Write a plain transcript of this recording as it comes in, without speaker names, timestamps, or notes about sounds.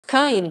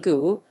Qian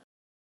Gu,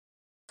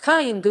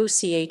 Qian Gu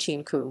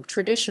Qian Gu,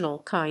 traditional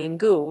Qian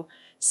Gu,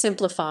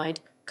 simplified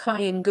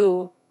Qian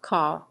Gu,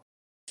 Ka.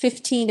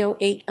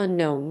 1508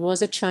 unknown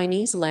was a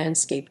Chinese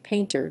landscape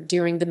painter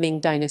during the Ming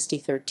Dynasty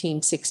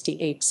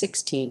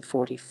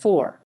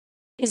 1368–1644.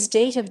 His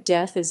date of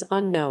death is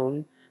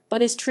unknown,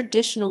 but is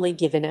traditionally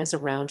given as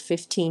around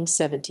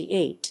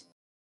 1578.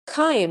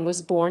 Qian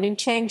was born in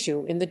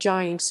Changzhou in the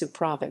Jiangsu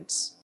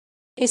province.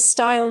 His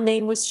style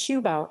name was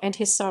Shubao and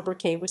his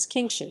sobriquet was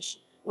Qingshi.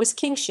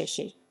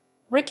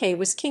 Riquet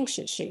was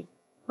Qingshi.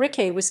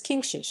 Riquet was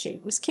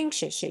Qingshi. Was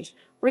Qingshi.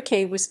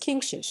 Riquet was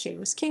Qingshi.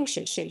 Was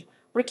Qingshi.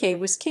 Riquet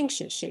was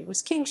Qingshi.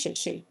 Was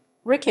Qingshi.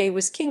 Riquet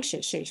was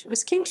Qingshi. Was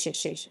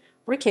Qingshi.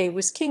 Riquet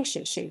was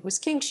Qingshi. Was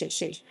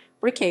Qingshi.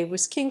 Riquet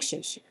was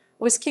Qingshi.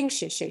 Was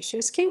Qingshi.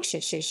 Was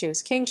Qingshi.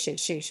 Was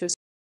Qingshi.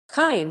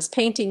 Qian's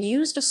painting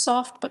used a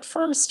soft but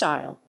firm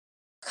style.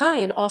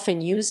 Qian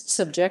often used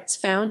subjects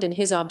found in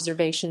his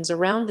observations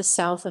around the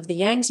south of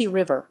the Yangzi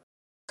River.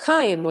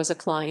 Qian was a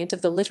client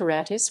of the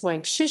literatus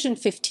Wang Shizhen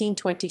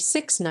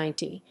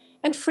 1526–90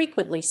 and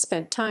frequently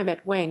spent time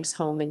at Wang's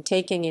home in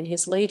Taicang in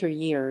his later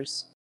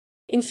years.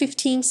 In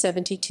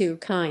 1572,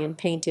 Qian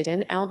painted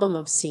an album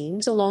of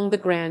scenes along the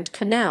Grand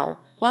Canal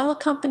while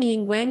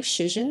accompanying Wang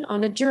Shizhen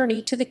on a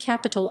journey to the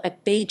capital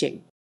at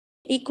Beijing.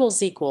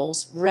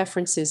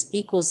 References